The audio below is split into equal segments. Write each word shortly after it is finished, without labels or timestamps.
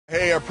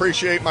Hey, I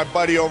appreciate my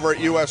buddy over at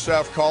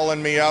USF calling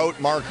me out,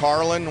 Mark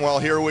Harlan. Well,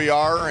 here we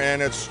are,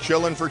 and it's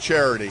Chillin' for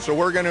Charity. So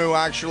we're going to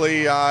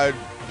actually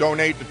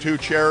donate to two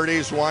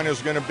charities. One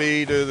is going to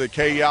be to the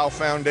K. Yao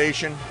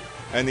Foundation,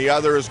 and the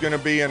other is going to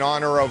be in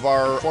honor of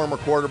our former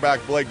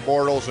quarterback, Blake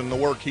Bortles, and the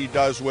work he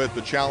does with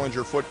the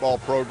Challenger football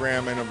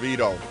program in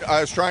Oviedo. I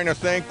was trying to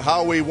think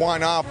how we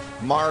won up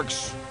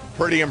Mark's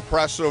pretty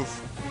impressive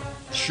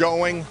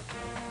showing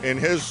in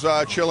his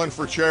Chillin'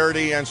 for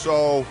Charity, and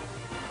so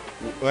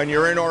when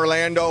you're in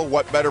Orlando,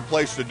 what better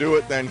place to do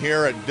it than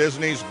here at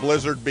Disney's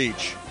Blizzard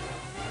Beach?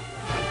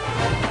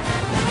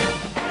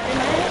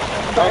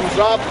 Thumbs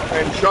up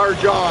and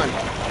charge on.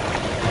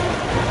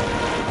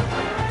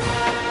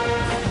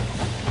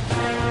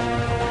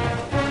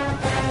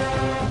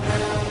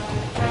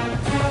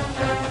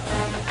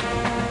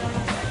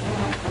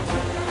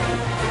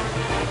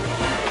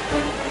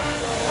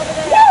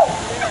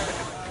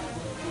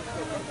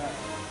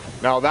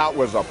 Now that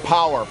was a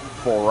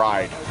powerful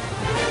ride.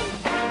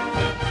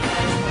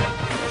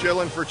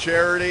 Chillin' for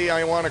Charity,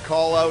 I want to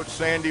call out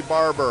Sandy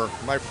Barber,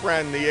 my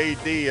friend, the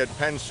AD at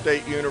Penn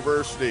State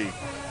University.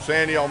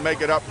 Sandy, I'll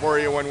make it up for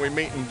you when we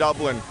meet in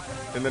Dublin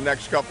in the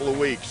next couple of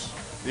weeks.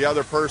 The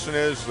other person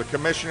is the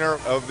Commissioner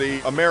of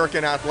the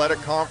American Athletic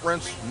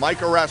Conference, Mike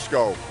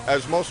Oresco.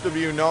 As most of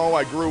you know,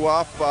 I grew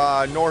up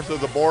north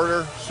of the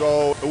border,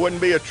 so it wouldn't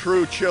be a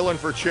true Chillin'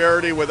 for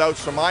Charity without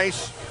some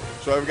ice.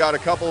 So I've got a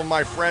couple of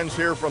my friends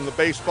here from the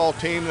baseball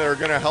team that are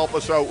going to help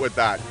us out with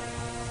that.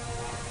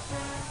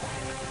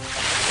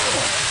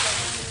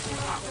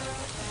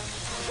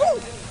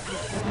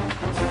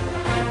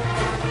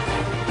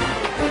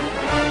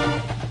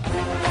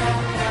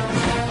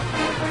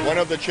 One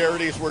of the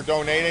charities we're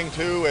donating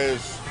to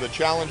is the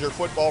Challenger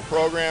football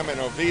program in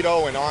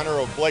Oviedo in honor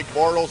of Blake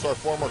Bortles, our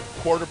former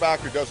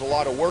quarterback who does a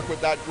lot of work with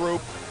that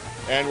group.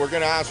 And we're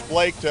going to ask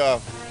Blake to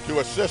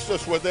assist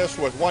us with this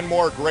with one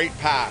more great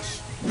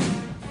pass.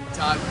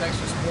 Todd, thanks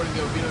for supporting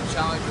the Oviedo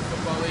Challenger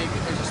Football League.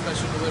 Here's a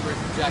special delivery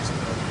from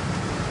Jacksonville.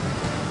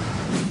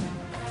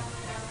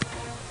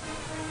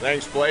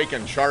 Thanks, Blake,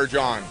 and charge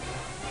on.